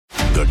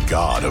The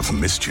god of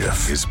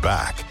mischief is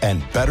back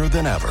and better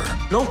than ever.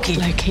 Loki.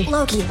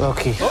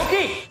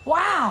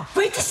 Wow,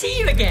 great to see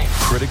you again.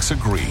 Critics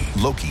agree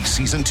Loki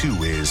Season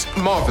 2 is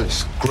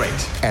marvelous.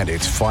 Great. And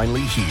it's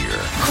finally here.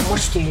 How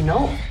much do you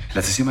know?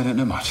 Let's assume I don't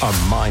know much. A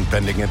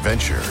mind-bending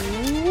adventure.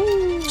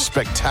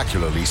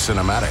 Spectacularly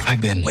cinematic.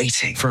 I've been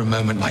waiting for a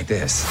moment like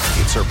this.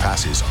 It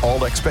surpasses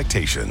all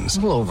expectations. A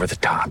little over the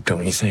top,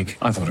 don't you think?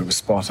 I thought it was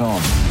spot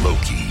on.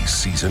 Loki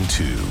Season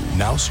 2.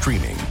 Now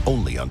streaming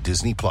only on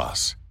Disney+.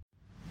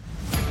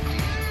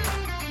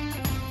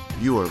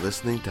 You are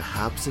listening to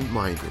Habsent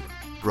Minded,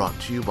 brought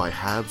to you by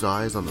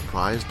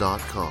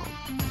HabsEyesOnThePrize.com.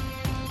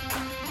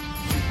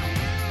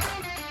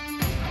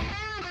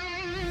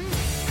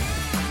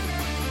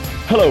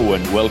 Hello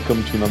and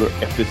welcome to another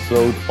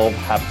episode of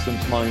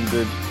Habsent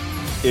Minded.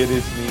 It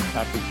is me,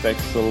 Patrick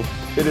Bexel.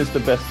 It is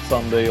the best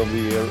Sunday of the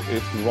year.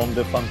 It's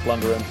Ronde van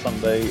Vlaanderen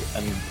Sunday,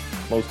 and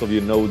most of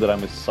you know that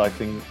I'm a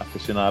cycling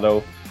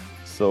aficionado.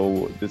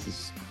 So this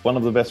is one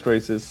of the best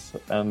races,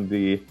 and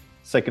the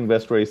second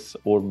best race,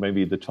 or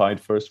maybe the tied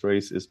first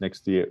race, is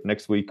next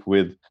week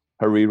with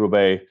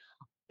Paris-Roubaix.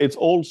 It's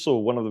also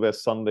one of the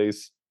best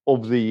Sundays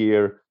of the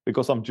year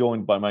because I'm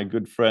joined by my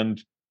good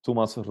friend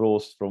Thomas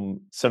Roost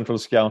from Central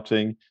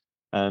Scouting.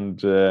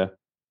 And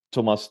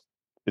Thomas,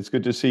 it's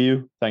good to see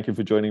you. Thank you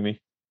for joining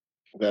me.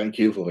 Thank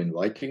you for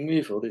inviting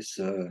me for this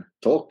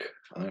talk.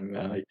 I'm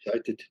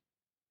excited.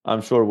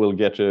 I'm sure we'll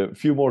get a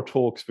few more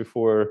talks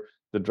before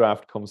the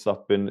draft comes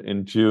up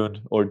in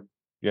June,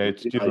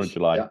 it's June or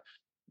July. Yeah.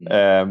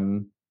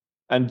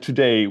 And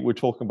today we're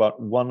talking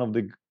about one of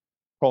the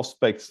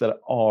prospects that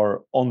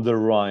are on the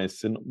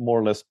rise in more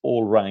or less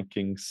all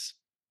rankings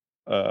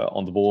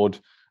on the board.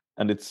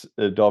 And it's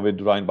David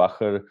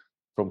Reinbacher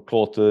from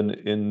Kloten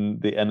in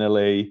the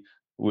NLA.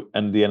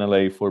 And the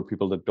NLA, for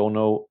people that don't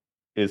know,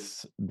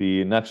 is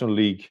the National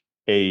League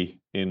A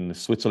in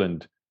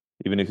Switzerland.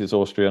 Even if he's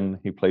Austrian,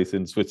 he plays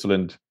in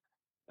Switzerland.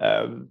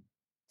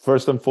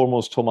 First and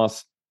foremost,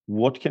 Thomas,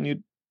 what can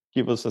you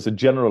give us as a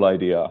general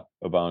idea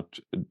about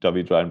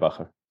David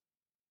Reinbacher?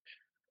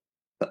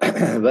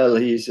 Well,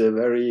 he's a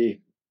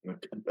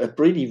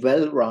pretty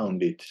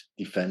well-rounded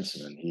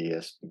defenseman. He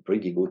has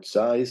pretty good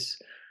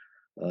size,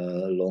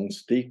 long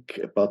stick,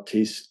 but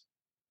his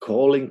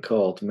calling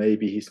card,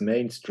 maybe his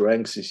main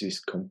strength is his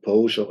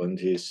composure and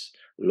his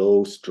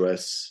low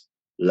stress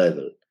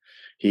level.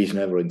 He's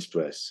never in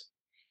stress.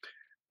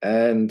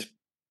 And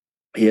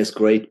he has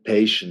great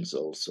patience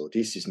also.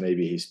 This is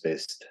maybe his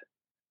best,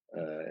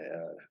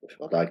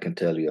 what I can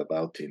tell you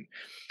about him.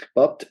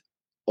 But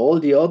all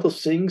the other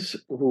things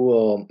who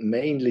are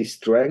mainly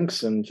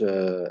strengths and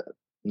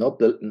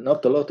not a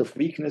lot of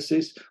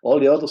weaknesses, all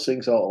the other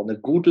things are on a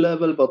good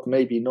level, but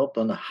maybe not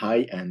on a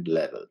high-end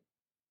level.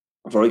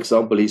 For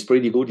example, he's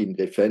pretty good in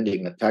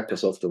defending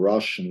attackers off the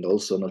rush and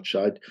also not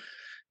shy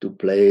to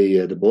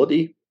play the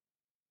body.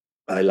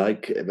 I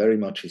like very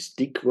much his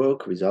stick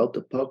work without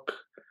the puck.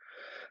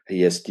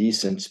 He has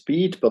decent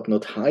speed, but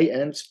not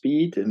high-end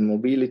speed. And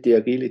mobility,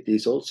 agility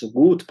is also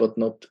good, but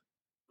not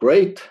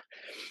great.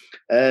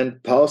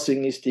 And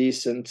passing is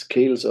decent.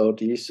 Skills are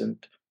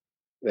decent.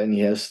 When he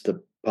has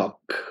the puck,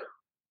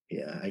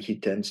 he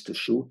tends to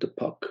shoot the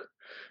puck.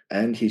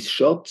 And his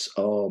shots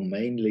are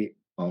mainly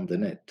on the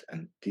net.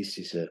 And this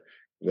is a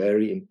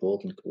very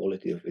important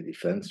quality of a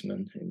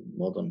defenseman in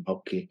modern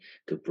hockey,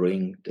 to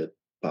bring the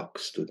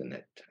pucks to the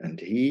net. And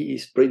he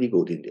is pretty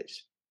good in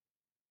this.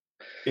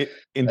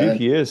 Indeed,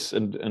 he is.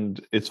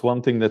 And it's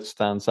one thing that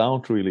stands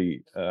out,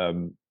 really,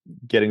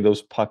 getting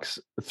those pucks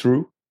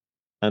through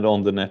and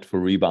on the net for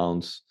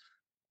rebounds.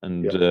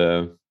 And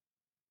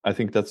I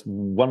think that's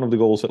one of the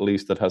goals, at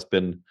least, that has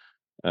been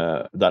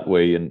that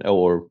way,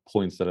 or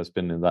points that has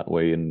been in that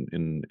way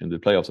in the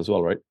playoffs as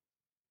well, right?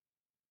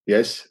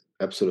 Yes,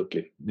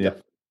 absolutely. Yeah,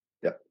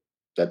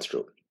 that's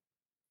true.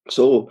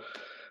 So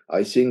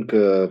I think,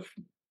 what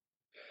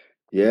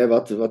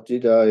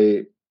did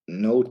I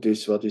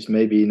notice? What is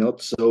maybe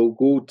not so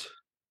good?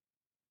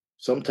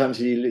 Sometimes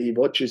he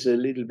watches a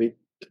little bit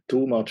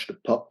too much the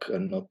puck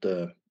and not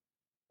the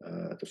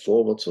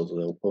forwards or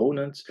the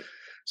opponents.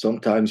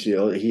 Sometimes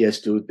he has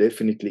to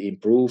definitely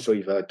improve.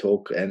 If I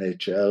talk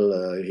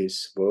NHL,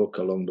 his work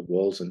along the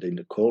walls and in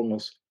the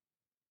corners,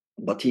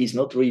 but he's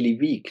not really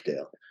weak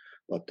there.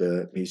 But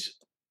he's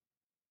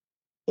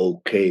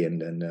okay,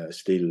 and then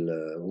still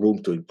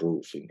room to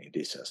improve in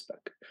this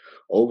aspect.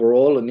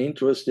 Overall, an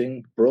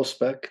interesting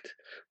prospect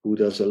who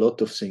does a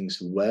lot of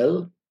things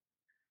well.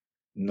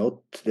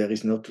 There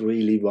is not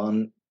really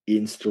one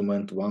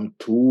instrument, one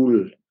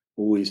tool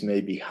who is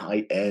maybe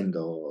high end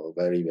or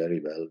very, very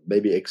well.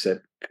 Maybe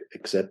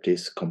except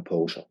his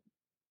composure.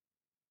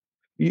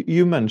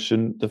 You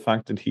mentioned the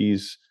fact that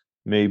he's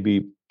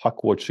maybe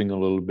puck watching a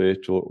little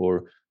bit,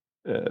 or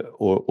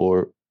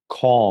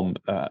calm,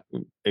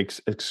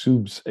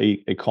 exudes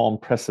a calm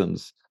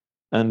presence.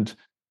 And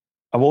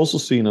I've also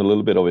seen a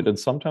little bit of it, and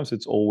sometimes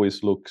it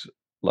always looks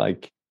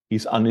like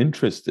he's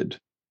uninterested.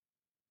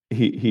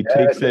 He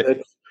takes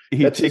it.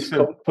 He takes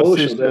a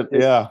position.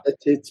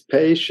 That's his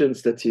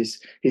patience. That's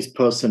his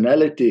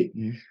personality.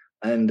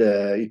 And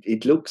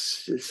it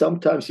looks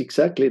sometimes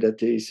exactly that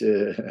he's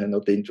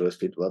not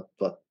interested,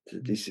 but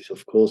this is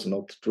of course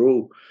not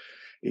true.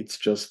 It's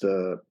just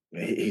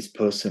his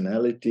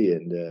personality,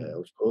 and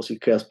of course he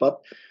cares.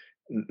 But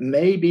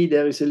maybe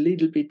there is a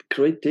little bit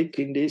critic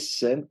in this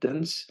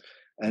sentence,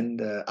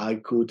 and I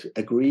could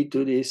agree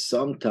to this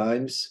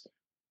sometimes.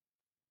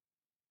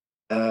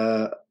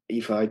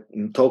 If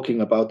I'm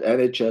talking about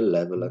NHL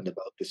level and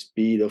about the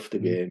speed of the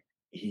game,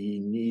 he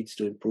needs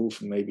to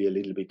improve maybe a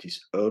little bit his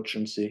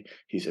urgency,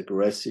 his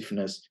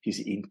aggressiveness, his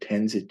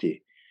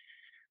intensity,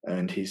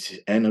 and his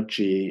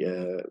energy,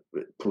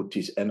 put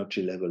his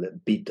energy level a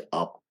bit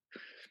up.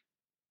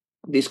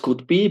 This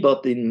could be,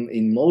 but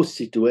in most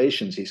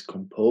situations, his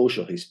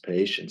composure, his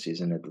patience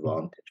is an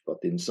advantage. But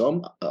in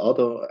some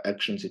other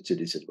actions, it's a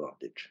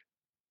disadvantage.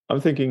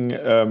 I'm thinking,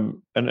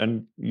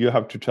 and you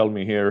have to tell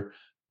me here,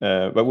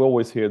 but we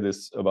always hear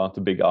this about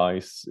the big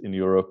ice in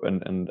Europe,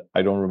 and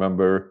I don't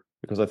remember,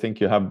 because I think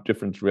you have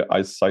different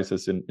ice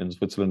sizes in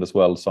Switzerland as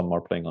well. Some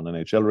are playing on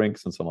NHL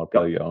rinks, and some are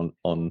playing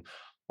on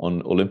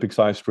Olympic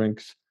sized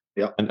rinks.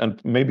 Yeah,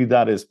 and maybe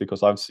that is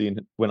because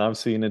when I've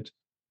seen it,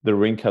 the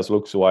rink has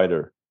looked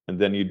wider, and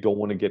then you don't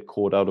want to get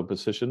caught out of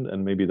position,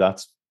 and maybe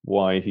that's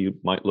why he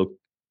might look.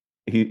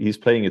 He's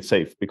playing it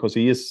safe because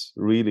he is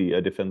really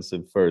a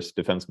defensive first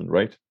defenseman,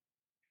 right?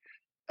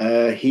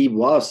 He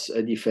was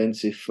a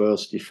defensive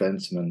first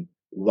defenseman,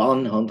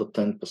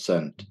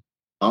 110%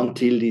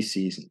 until this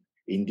season.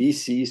 In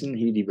this season,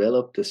 he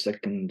developed a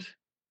second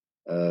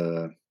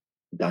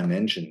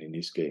dimension in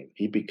his game.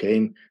 He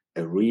became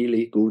a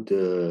really good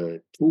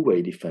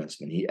two-way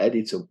defenseman. He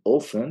added some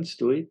offense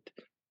to it,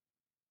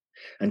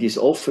 and his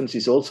offense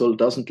is also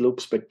doesn't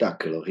look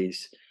spectacular.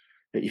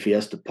 If he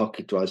has the puck,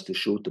 he tries to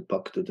shoot the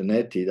puck to the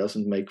net. He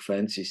doesn't make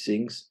fancy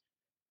things.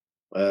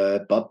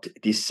 But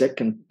this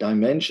second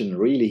dimension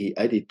really he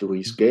added to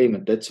his game,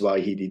 and that's why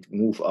he did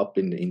move up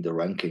in the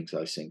rankings.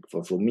 I think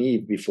for me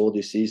before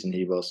this season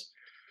he was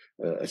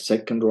a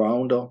second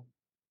rounder,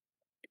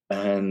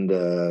 and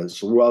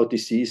throughout the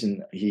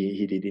season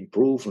he did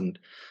improve, and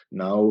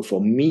now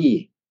for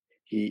me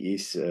he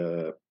is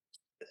a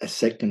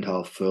second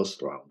half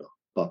first rounder.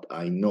 But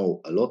I know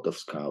a lot of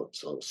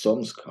scouts, or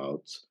some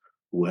scouts,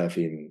 who have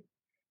him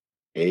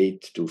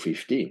 8 to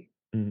 15.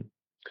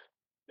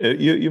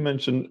 You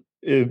mentioned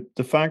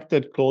the fact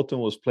that Cloton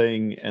was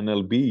playing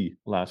NLB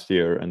last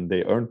year and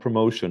they earned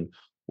promotion.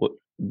 What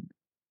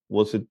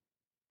was it?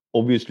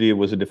 Obviously, it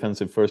was a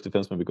defensive first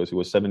defenseman because he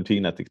was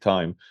 17 at the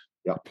time,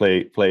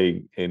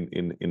 playing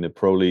in the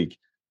pro league.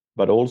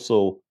 But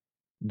also,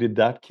 did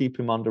that keep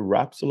him under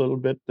wraps a little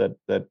bit?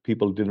 That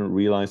people didn't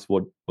realize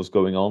what was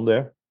going on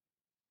there.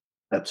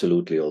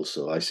 Absolutely.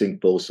 Also, I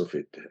think both of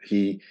it.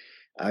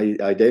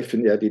 I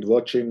definitely did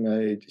watch him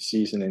this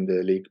season in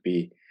the League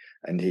B.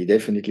 And he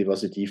definitely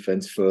was a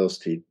defense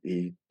first.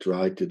 He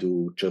tried to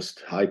do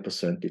just high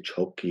percentage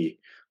hockey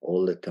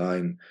all the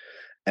time.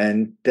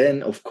 And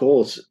then, of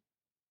course,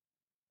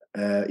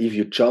 if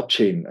you judge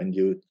him and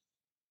you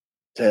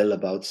tell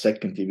about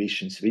second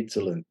division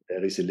Switzerland,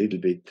 there is a little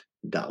bit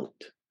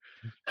doubt.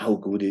 How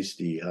good is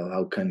he?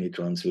 How can he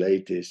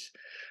translate this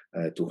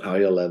to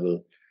higher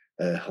level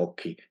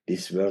hockey?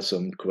 These were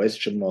some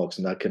question marks,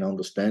 and I can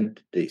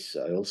understand this.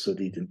 I also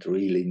didn't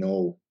really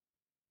know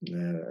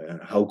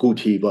how good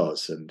he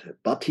was,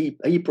 but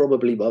he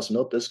probably was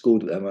not as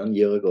good 1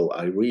 year ago.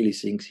 I really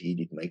think he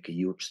did make a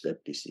huge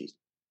step this season.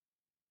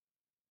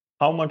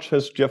 How much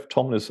has Jeff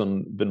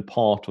Tomlinson been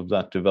part of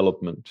that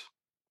development?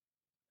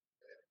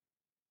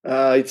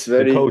 It's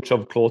very the coach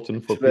of Cloton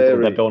for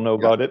people that don't know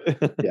about it.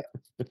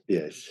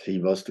 Yes, he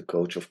was the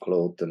coach of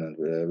Cloton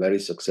and very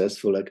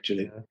successful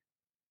actually.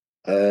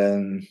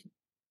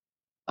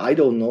 I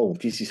don't know.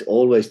 This is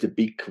always the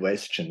big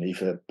question: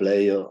 if a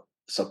player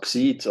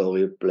succeeds or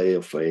a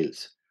player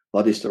fails,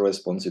 what is the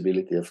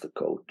responsibility of the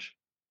coach?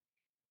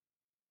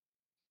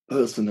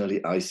 Personally,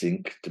 I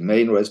think the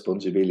main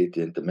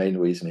responsibility and the main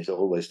reason is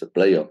always the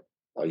player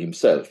by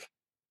himself.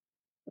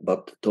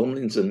 But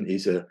Tomlinson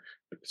is a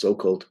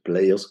so-called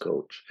player's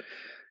coach.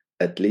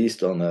 At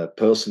least on a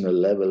personal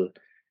level,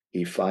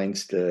 he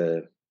finds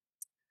the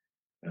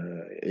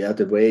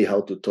way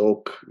how to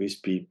talk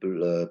with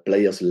people.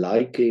 Players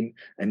like him,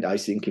 and I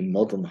think in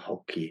modern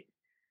hockey,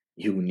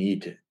 you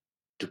need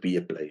to be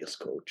a player's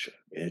coach.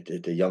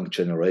 The young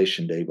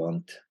generation, they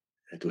want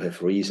to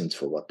have reasons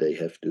for what they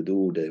have to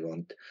do. They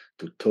want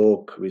to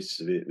talk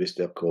with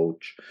their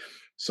coach.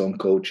 Some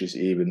coaches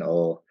even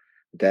are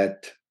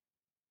that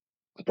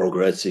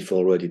progressive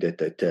already that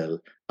they tell,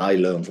 I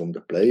learn from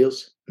the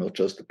players, not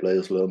just the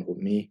players learn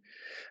from me.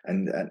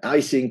 And I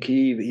think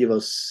he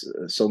was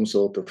some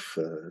sort of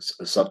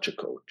such a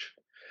coach,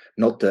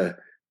 not a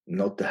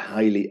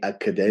highly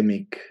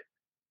academic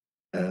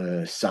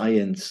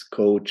science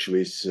coach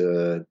with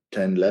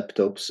 10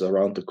 laptops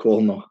around the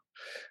corner.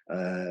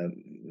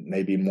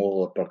 Maybe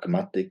more a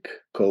pragmatic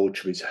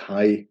coach with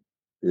high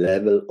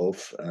level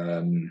of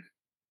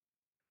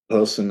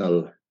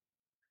personal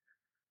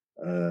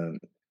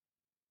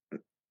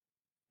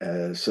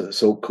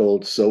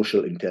so-called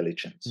social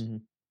intelligence.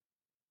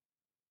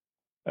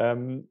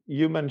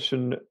 You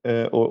mentioned,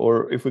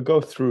 or if we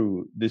go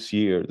through this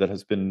year, that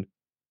has been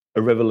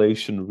a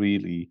revelation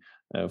really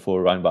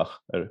for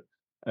Reinbacher.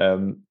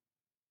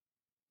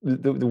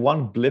 The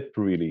one blip,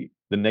 really,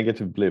 the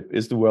negative blip,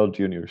 is the World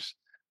Juniors.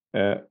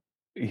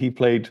 He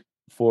played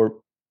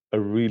for a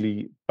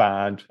really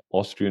bad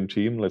Austrian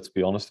team, let's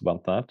be honest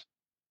about that.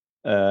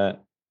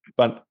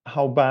 But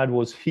how bad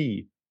was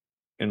he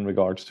in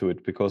regards to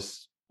it?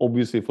 Because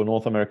obviously for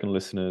North American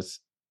listeners,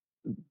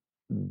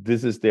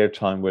 this is their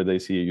time where they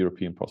see a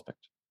European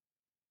prospect.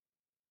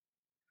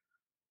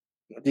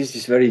 This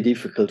is very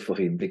difficult for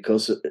him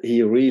because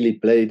he really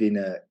played in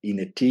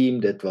a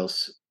team that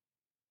was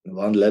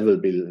one level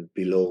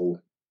below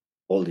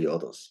all the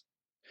others.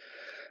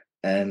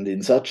 And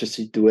in such a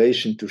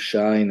situation to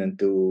shine and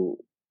to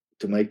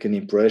make an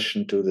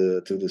impression to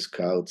the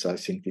scouts, I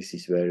think this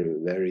is very,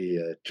 very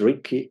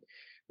tricky,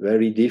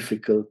 very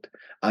difficult.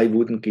 I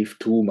wouldn't give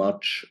too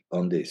much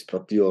on this,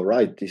 but you're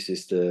right. This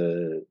is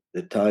the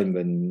time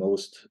when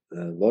most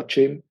watch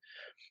him.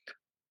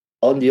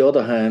 On the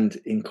other hand,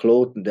 in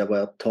Cloten, there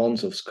were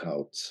tons of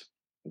scouts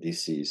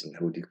this season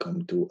who did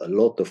come to a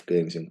lot of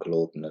games in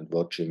Cloten and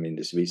watch him in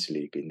the Swiss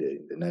league, in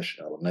the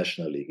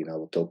national league, in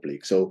our top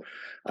league. So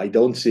I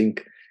don't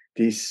think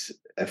this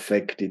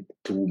affected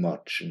too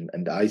much.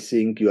 And I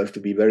think you have to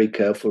be very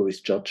careful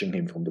with judging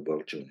him from the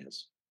World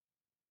Juniors.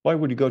 Why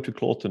would you go to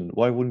Cloten?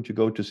 Why wouldn't you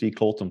go to see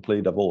Cloten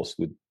play Davos,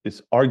 with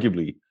it's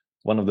arguably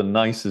one of the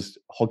nicest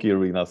hockey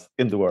arenas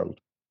in the world?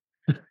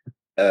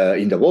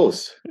 In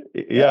Davos.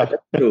 Yeah.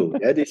 That's true.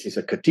 Yeah, this is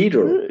a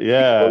cathedral.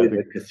 Yeah. We call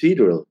it a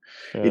cathedral.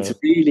 Yeah. It's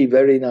really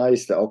very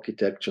nice, the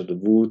architecture, the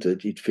wood,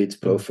 it fits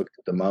perfect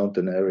to the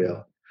mountain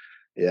area.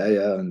 Yeah.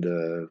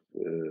 And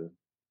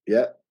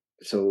yeah.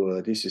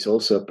 So this is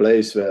also a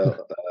place where,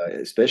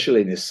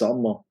 especially in the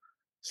summer,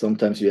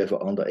 sometimes we have an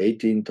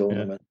under-18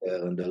 tournament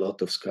there, and a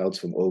lot of scouts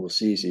from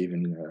overseas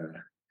even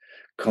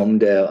come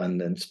there and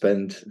then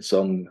spend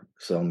some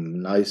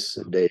nice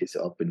days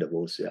up in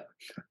Davos. Yeah.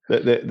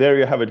 There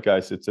you have it,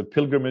 guys. It's a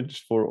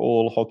pilgrimage for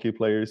all hockey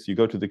players. You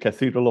go to the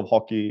Cathedral of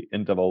Hockey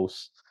in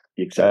Davos.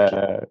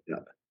 Exactly.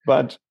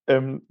 But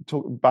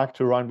back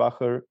to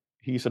Reinbacher,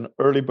 he's an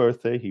early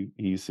birthday.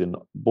 He's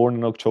born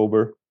in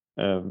October,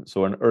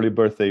 so an early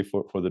birthday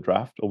for the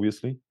draft,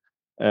 obviously.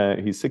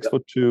 He's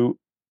 6'2",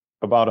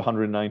 about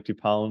 190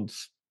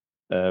 pounds.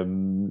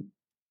 One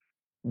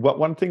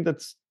thing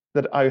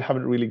that I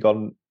haven't really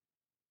gotten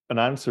an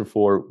answer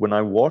for when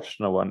I watched,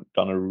 and I went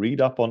done a read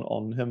up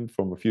on him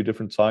from a few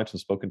different sites and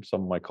spoken to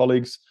some of my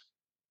colleagues,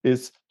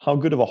 is how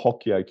good of a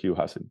hockey IQ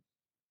has he?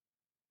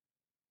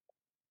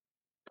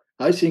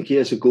 I think he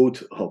has a good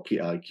hockey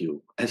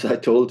IQ. As I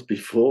told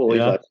before,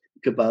 if I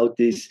think about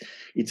this,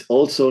 it's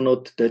also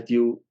not that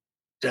you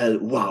tell,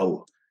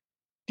 wow,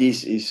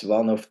 this is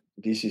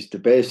the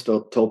best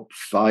or top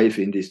 5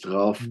 in this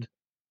draft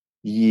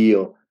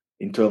year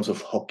in terms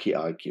of hockey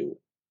IQ.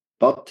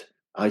 But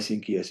I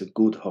think he has a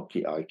good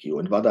hockey IQ.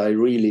 And what I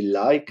really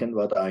like, and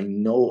what I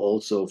know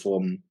also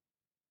from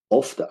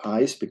off the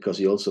ice, because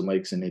he also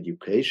makes an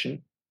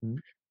education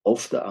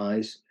off the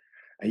ice,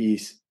 he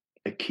is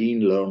a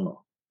keen learner,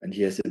 and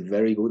he has a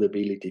very good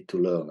ability to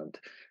learn.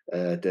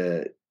 And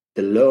the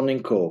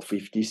learning curve,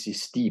 if this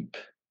is steep,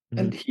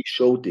 and he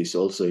showed this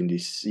also in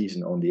this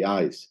season on the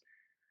ice,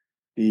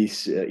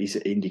 this is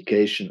an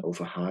indication of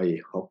a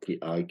high hockey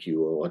IQ,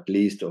 or at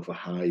least of a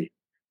high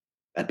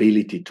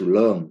ability to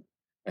learn.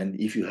 And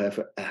if you have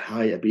a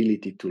high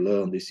ability to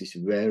learn, this is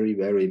very,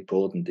 very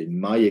important in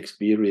my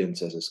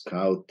experience as a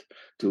scout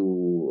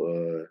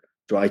to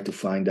try to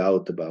find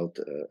out about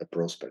a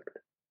prospect.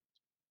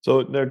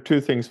 So there are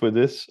two things with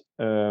this.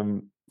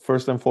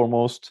 First and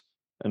foremost,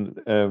 and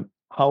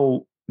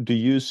how do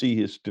you see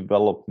his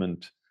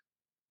development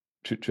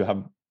to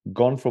have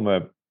gone from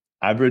an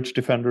average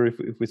defender,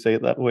 if we say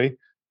it that way,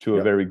 to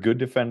a very good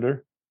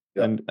defender?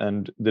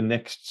 And the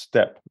next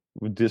step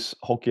with this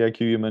hockey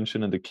IQ you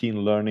mentioned and the keen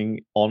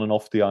learning on and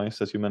off the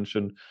ice, as you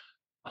mentioned,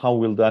 how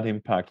will that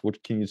impact?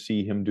 What can you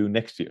see him do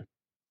next year?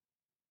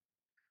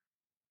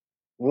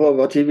 Well,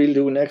 what he will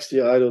do next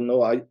year, I don't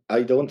know.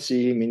 I don't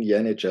see him in the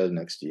NHL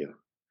next year.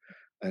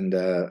 And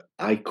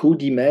I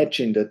could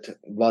imagine that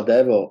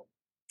whatever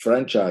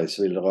franchise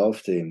will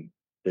draft him,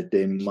 that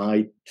they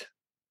might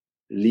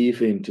leave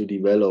him to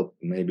develop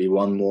maybe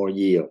one more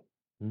year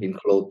in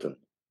Cloten.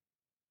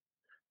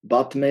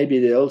 But maybe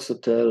they also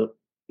tell,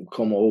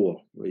 come over.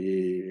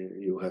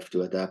 You have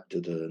to adapt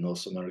to the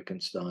North American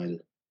style.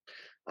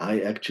 I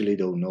actually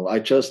don't know.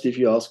 If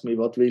you ask me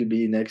what will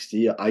be next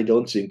year, I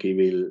don't think he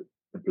will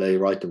play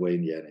right away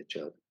in the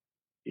NHL.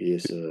 He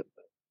is.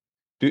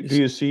 Do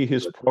you see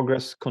his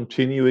progress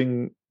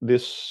continuing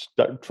this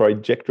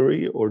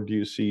trajectory, or do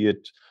you see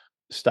it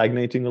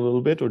stagnating a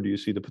little bit, or do you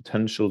see the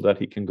potential that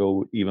he can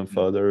go even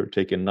further,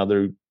 take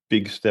another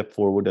big step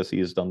forward as he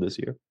has done this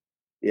year?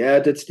 Yeah,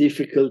 that's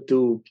difficult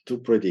to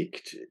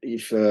predict.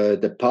 If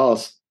the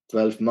past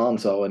 12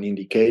 months are an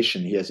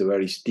indication, he has a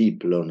very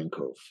steep learning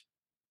curve.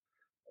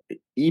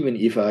 Even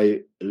if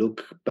I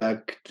look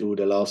back to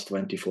the last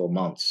 24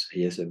 months,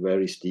 he has a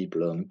very steep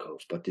learning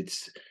curve. But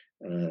it's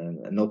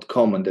not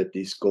common that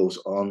this goes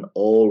on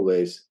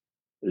always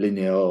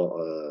linear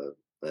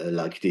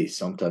like this.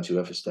 Sometimes you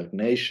have a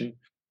stagnation.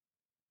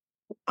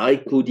 I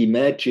could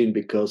imagine,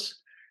 because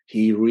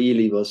he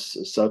really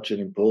was such an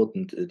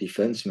important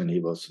defenseman. He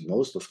was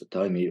most of the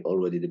time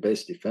already the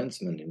best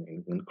defenseman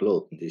in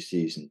Cloton this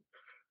season.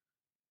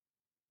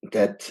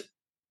 That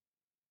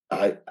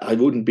I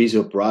wouldn't be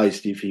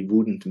surprised if he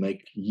wouldn't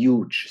make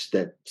huge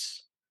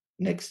steps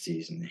next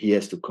season. He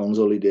has to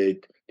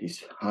consolidate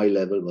this high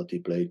level what he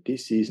played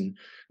this season,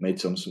 make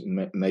some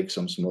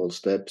small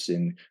steps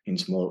in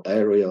small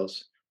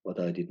areas, what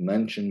I did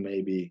mention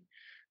maybe,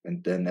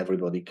 and then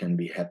everybody can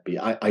be happy.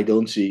 I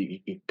don't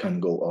see it can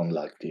go on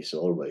like this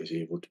always.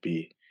 He would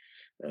be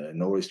a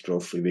Norris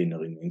Trophy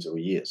winner in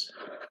 3 years.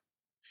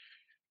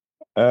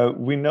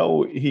 We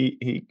know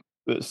he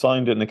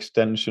signed an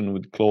extension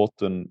with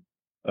Cloton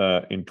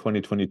in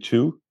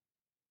 2022.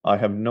 I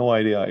have no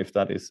idea if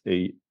that is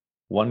a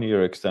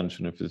 1-year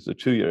extension, if it's a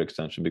 2-year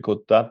extension, because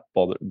that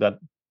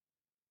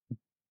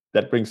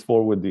brings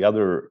forward the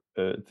other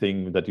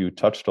thing that you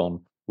touched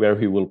on, where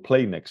he will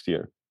play next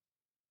year.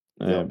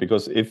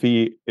 Because if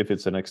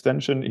it's an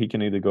extension, he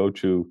can either go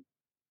to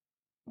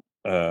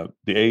the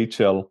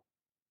AHL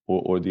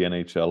or the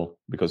NHL,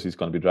 because he's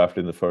going to be drafted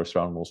in the first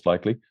round most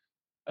likely,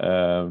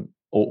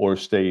 or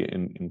stay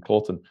in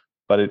Cloton.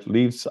 But it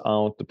leaves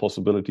out the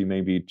possibility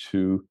maybe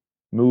to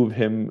move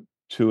him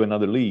to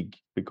another league,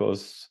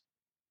 because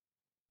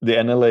the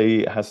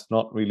NLA has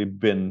not really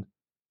been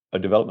a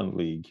development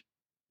league.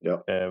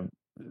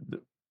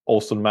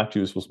 Austin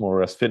Matthews was more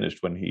or less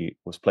finished when he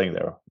was playing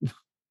there.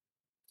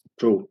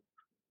 True.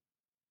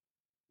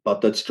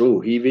 But that's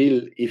true. He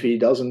will, if he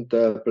doesn't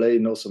play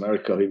in North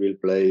America, he will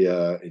play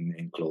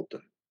in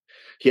Cloton.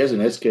 He has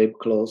an escape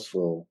clause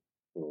for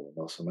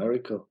North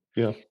America.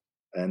 Yeah.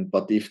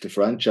 But if the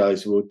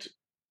franchise would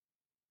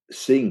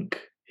think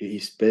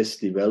his best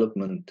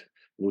development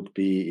would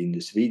be in the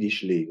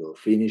Swedish league or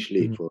Finnish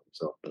league, for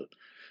example,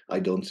 I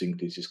don't think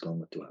this is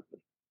going to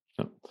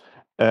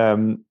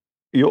happen.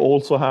 You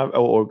also have,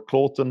 or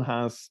Cloton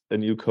has a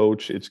new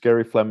coach. It's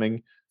Gary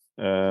Fleming.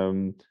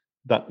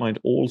 That might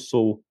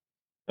also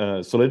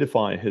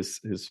solidify his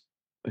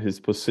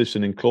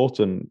position in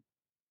Cloton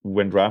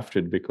when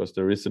drafted, because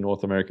there is a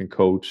North American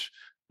coach.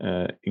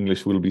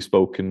 English will be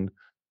spoken,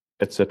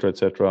 etc.,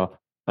 etc.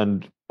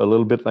 And a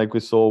little bit like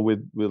we saw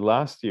with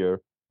last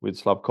year, with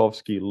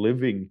Slafkovsky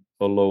living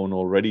alone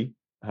already,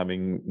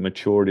 having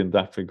matured in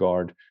that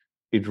regard,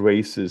 it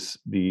raises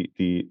the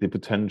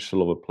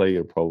potential of a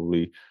player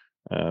probably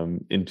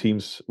in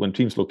teams, when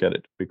teams look at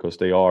it, because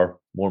they are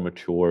more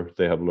mature,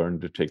 they have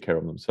learned to take care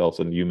of themselves.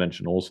 And you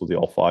mentioned also the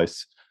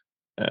off-ice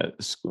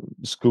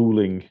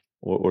schooling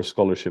or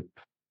scholarship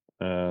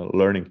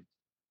learning.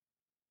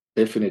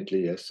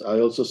 Definitely, yes.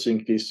 I also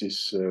think this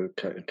is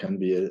can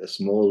be a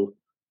small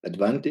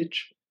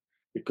advantage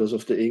because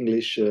of the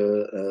English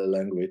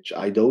language.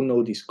 I don't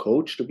know this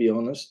coach, to be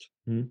honest.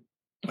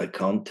 I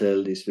can't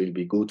tell this will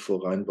be good for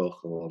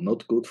Reinbacher or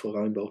not good for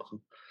Reinbacher.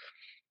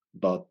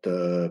 But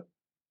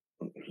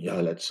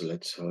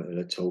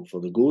let's hope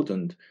for the good,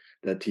 and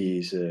that he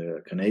is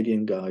a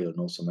Canadian guy or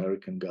North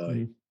American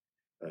guy.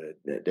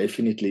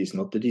 Definitely is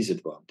not a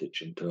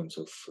disadvantage in terms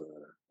of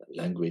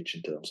language,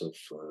 in terms of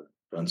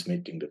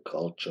transmitting the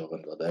culture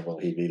and whatever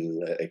he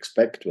will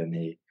expect when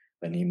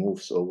he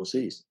moves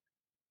overseas.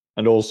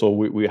 And also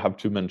we have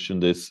to mention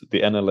this: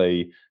 the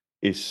NLA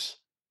is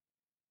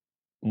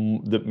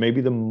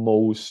maybe the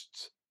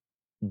most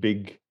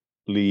big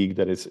league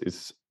that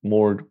is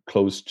more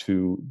close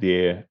to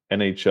the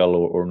NHL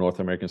or North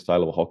American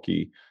style of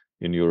hockey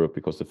in Europe,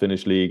 because the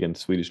Finnish league and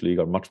Swedish league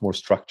are much more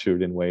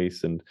structured in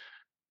ways and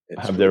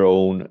have their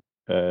own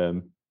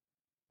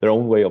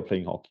way of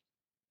playing hockey.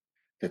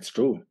 That's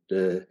true.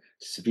 The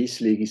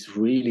Swiss league is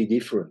really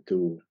different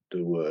to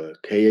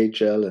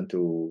KHL and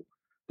to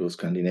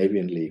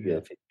Scandinavian league,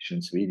 Finnish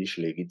and Swedish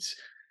league.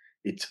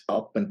 It's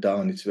up and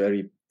down. It's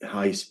very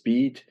high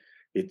speed.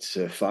 It's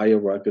fire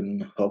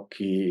wagon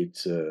hockey.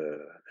 It's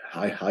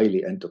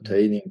highly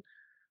entertaining,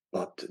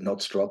 but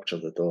not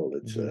structured at all.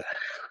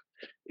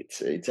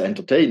 It's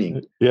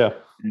entertaining. Yeah.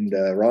 And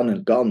run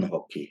and gun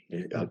hockey,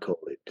 I call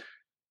it,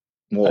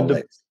 more or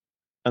less.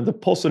 And the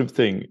positive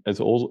thing is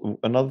also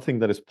another thing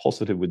that is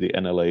positive with the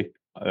NLA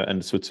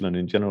and Switzerland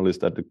in general is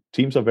that the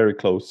teams are very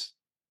close.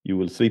 You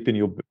will sleep in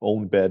your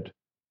own bed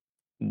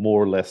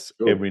more or less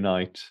every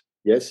night.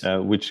 Yes,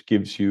 which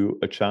gives you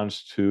a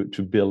chance to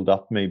build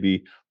up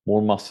maybe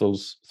more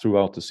muscles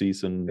throughout the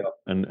season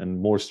and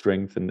more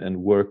strength and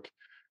work.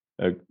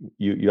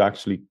 You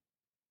actually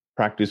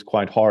practice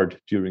quite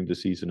hard during the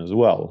season as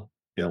well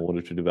in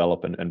order to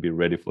develop and be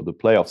ready for the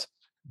playoffs.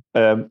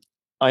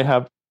 I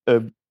have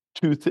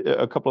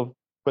a couple of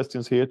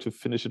questions here to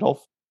finish it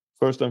off.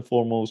 First and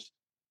foremost,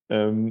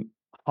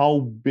 how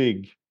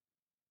big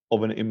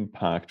of an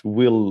impact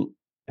will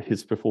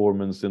his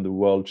performance in the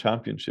World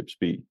Championships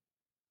be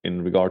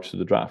in regards to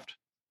the draft?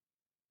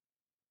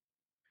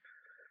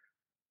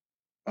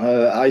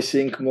 I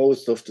think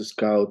most of the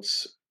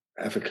scouts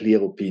have a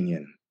clear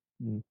opinion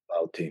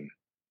about him.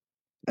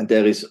 And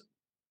there is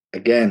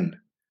again,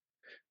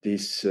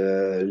 this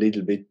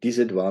little bit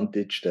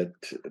disadvantage that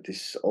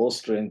this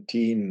Austrian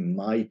team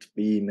might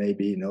be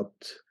maybe not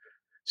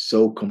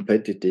so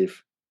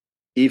competitive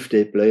if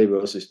they play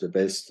versus the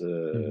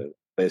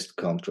best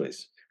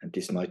countries, and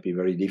this might be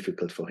very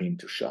difficult for him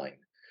to shine.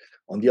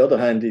 On the other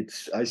hand,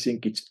 I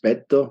think it's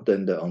better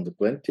than the under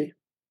 20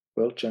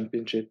 World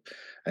Championship,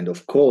 and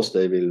of course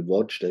they will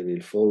watch, they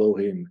will follow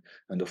him,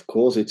 and of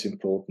course it's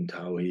important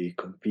how he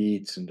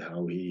competes and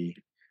how he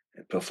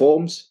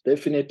performs,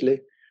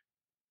 definitely.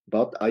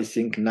 But I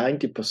think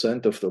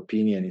 90% of the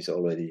opinion is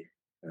already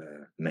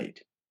made.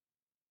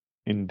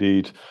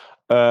 Indeed.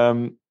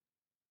 I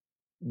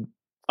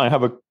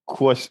have a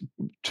question,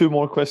 2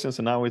 more questions,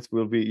 and now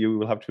you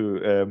will have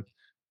to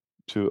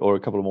or a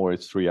couple more.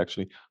 It's 3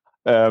 actually.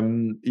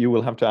 You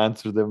will have to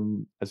answer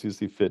them as you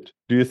see fit.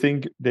 Do you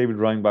think David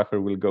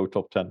Reinbacher will go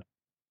top 10?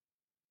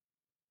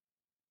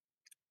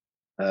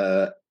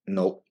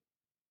 No.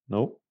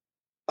 No?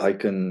 I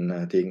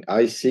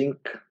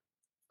think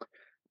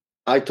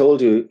I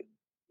told you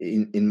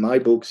in my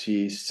books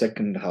he's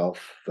second half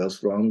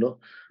first rounder,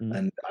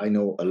 and I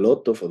know a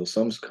lot of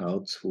some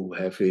scouts who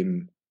have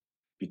him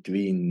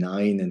between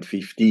 9 and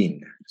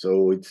 15.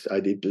 So was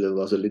a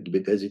little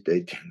bit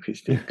hesitating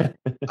with it.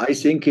 I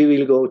think he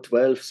will go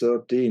 12,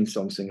 13,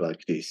 something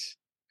like this,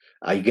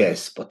 I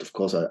guess. But of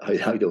course,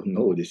 I don't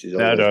know. This is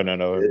no.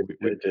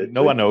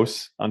 No one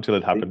knows until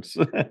it happens.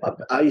 But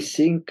I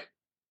think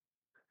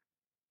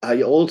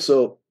I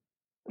also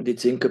did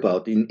think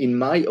about, in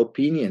my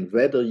opinion,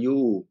 whether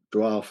you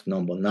draft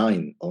number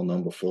 9 or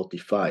number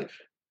 45,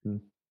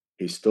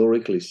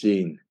 historically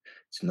seen,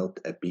 it's not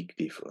a big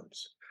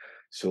difference.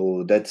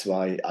 So that's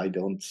why I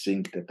don't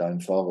think that I'm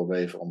far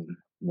away from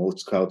most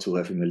scouts who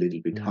have him a little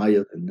bit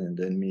higher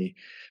than me,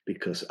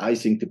 because I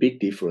think the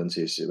big difference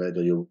is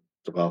whether you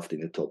draft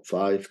in the top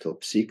 5,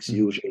 top 6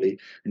 usually,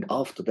 and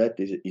after that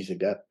is a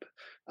gap.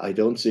 I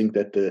don't think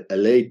that a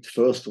late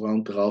first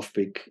round draft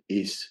pick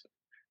is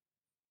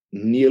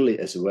nearly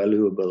as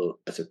valuable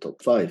as a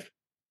top 5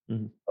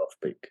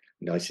 draft pick.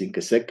 And I think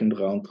a second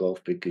round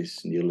draft pick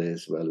is nearly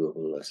as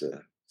valuable as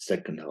a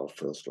second half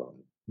first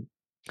round.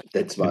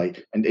 That's why,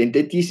 and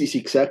this is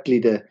exactly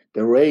the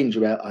range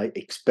where I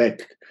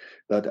expect.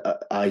 But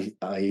I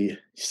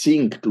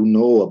think to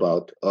know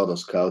about other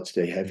scouts,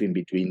 they have him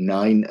between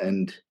 9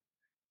 and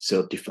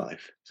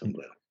 35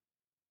 somewhere.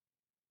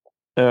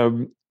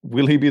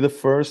 Will he be the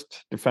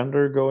first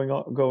defender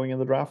going in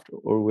the draft,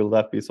 or will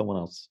that be someone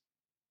else?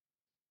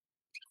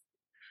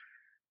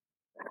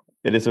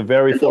 It is a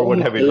very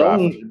forward-heavy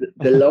draft.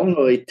 The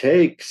longer it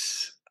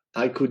takes,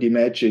 I could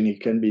imagine he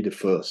can be the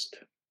first.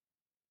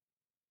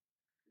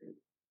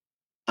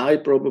 I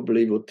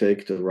probably would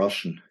take the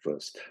Russian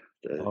first.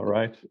 All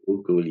right.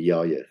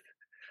 Gulyayev.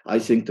 I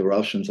think the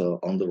Russians are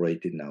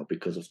underrated now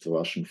because of the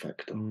Russian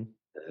factor.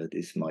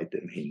 This might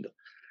them hinder.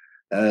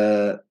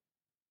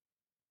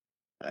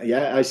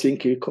 I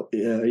think he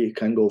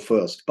can go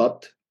first,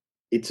 but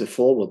it's a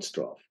forwards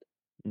draft.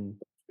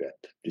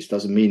 This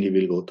doesn't mean he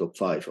will go top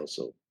 5 or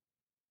so.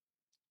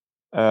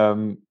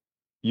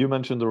 You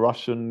mentioned the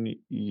Russian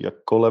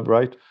Yakolev,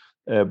 right?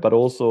 But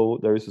also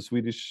there is a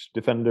Swedish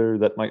defender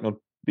that might not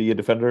be a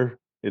defender.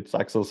 It's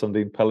Axel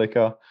Sandin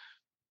Pellikka.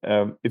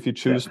 If you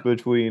choose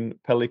between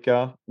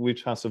Pellikka,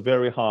 which has a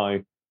very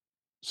high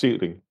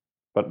ceiling,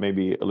 but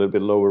maybe a little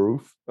bit lower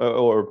roof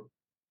or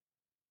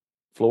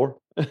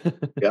floor. I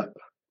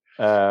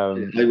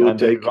would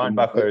take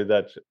Reinbacher.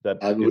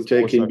 I would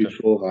take him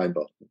before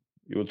Reinbacher.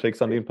 You will take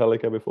Sandin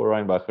Pellikka before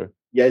Reinbacher?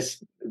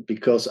 Yes,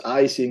 because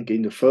I think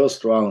in the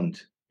first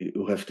round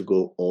you have to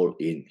go all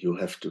in. You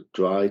have to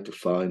try to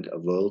find a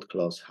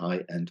world-class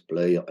high-end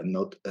player and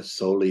not a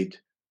solid,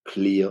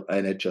 clear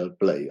NHL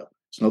player.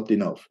 It's not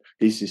enough.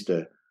 This is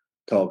the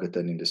target,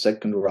 and in the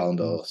second round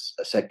or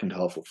a second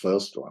half of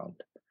first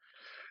round.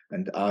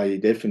 And I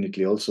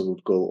definitely also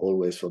would go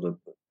always for the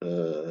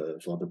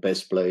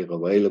best player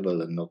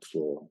available and not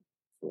for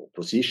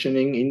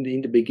positioning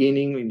in the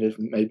beginning, in the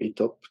maybe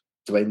top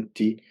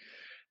 20,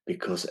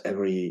 because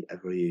every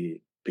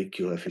pick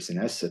you have is an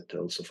asset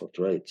also for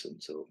trades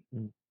and so.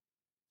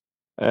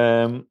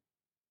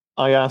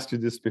 I asked you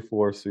this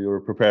before, so you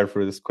were prepared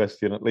for this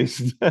question at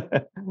least.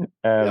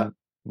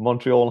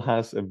 Montreal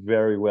has a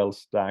very well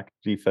stacked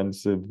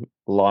defensive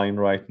line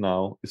right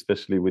now,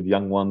 especially with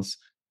young ones.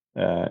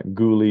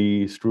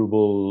 Guli,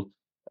 Struble,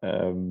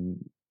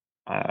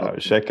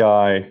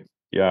 Shekai.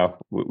 Yeah,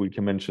 we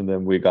can mention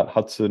them. We got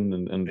Hudson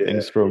and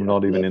Engstrom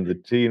not even in the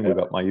team. We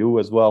got Mayu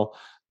as well.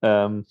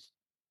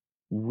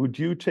 Would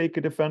you take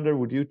a defender?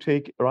 Would you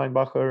take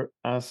Reinbacher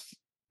as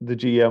the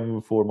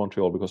GM for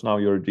Montreal? Because now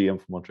you're a GM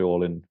for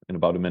Montreal in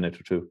about a minute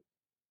or 2.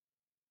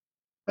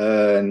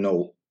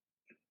 No.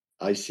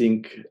 I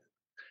think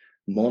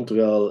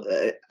Montreal,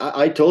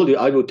 I told you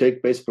I would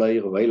take best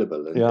player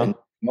available. And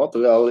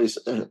Montreal is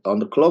on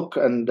the clock.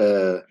 And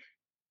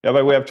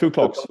but we have 2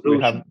 clocks.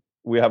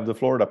 We have the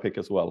Florida pick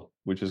as well,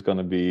 which is going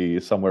to be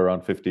somewhere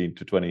around 15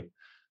 to 20.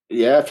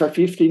 Yeah, for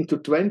 15 to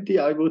 20,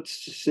 I would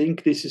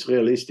think this is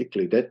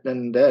realistically. There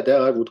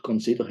I would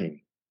consider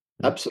him.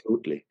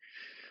 Absolutely.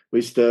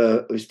 with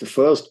the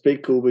first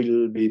pick, who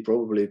will be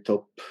probably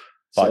top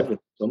 7,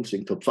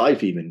 something, top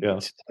 5 even. Yeah.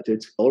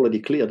 It's already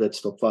clear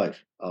that's top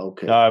 5.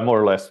 Okay.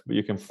 More or less.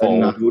 You can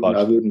follow.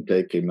 I wouldn't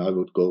take him. I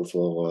would go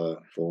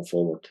for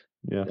forward.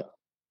 Yeah.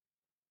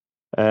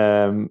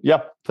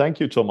 Thank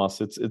you,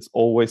 Thomas. It's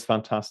always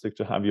fantastic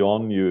to have you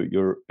on.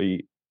 You're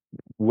a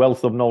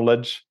wealth of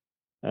knowledge,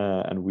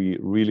 and we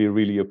really,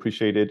 really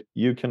appreciate it.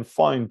 You can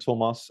find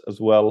Thomas as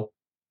well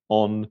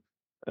on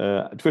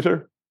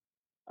Twitter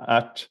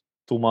at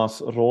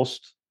Thomas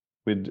Roost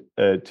with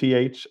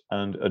TH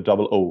and a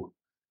double O.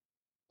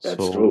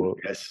 That's true.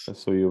 Yes.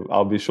 So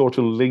I'll be sure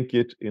to link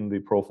it in the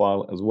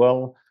profile as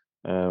well.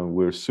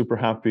 We're super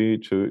happy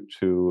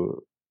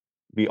to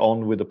be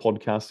on with the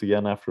podcast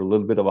again after a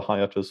little bit of a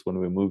hiatus when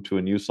we moved to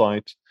a new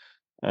site.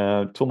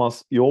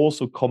 Thomas, you're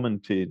also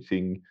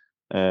commentating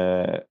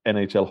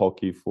NHL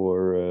hockey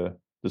for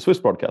the Swiss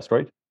broadcast,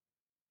 right?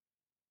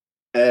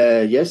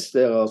 Yes,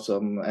 there are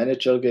some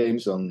NHL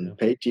games on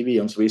pay TV,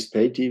 on Swiss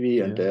pay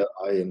TV, and there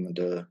I am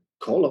the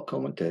color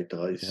commentator.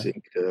 I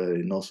think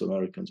North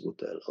Americans would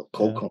tell, or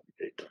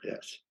co-commentator.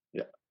 Yes,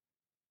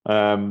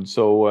 yeah.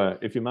 So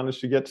if you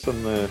manage to get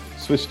some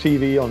Swiss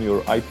TV on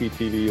your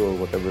IPTV or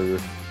whatever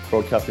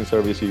broadcasting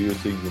service you're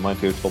using, you might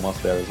hear Thomas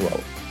there as well.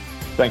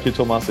 Thank you,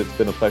 Thomas. It's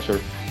been a pleasure.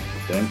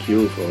 Thank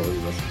you.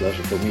 It was a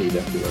pleasure for me.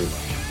 Thank you very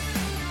much.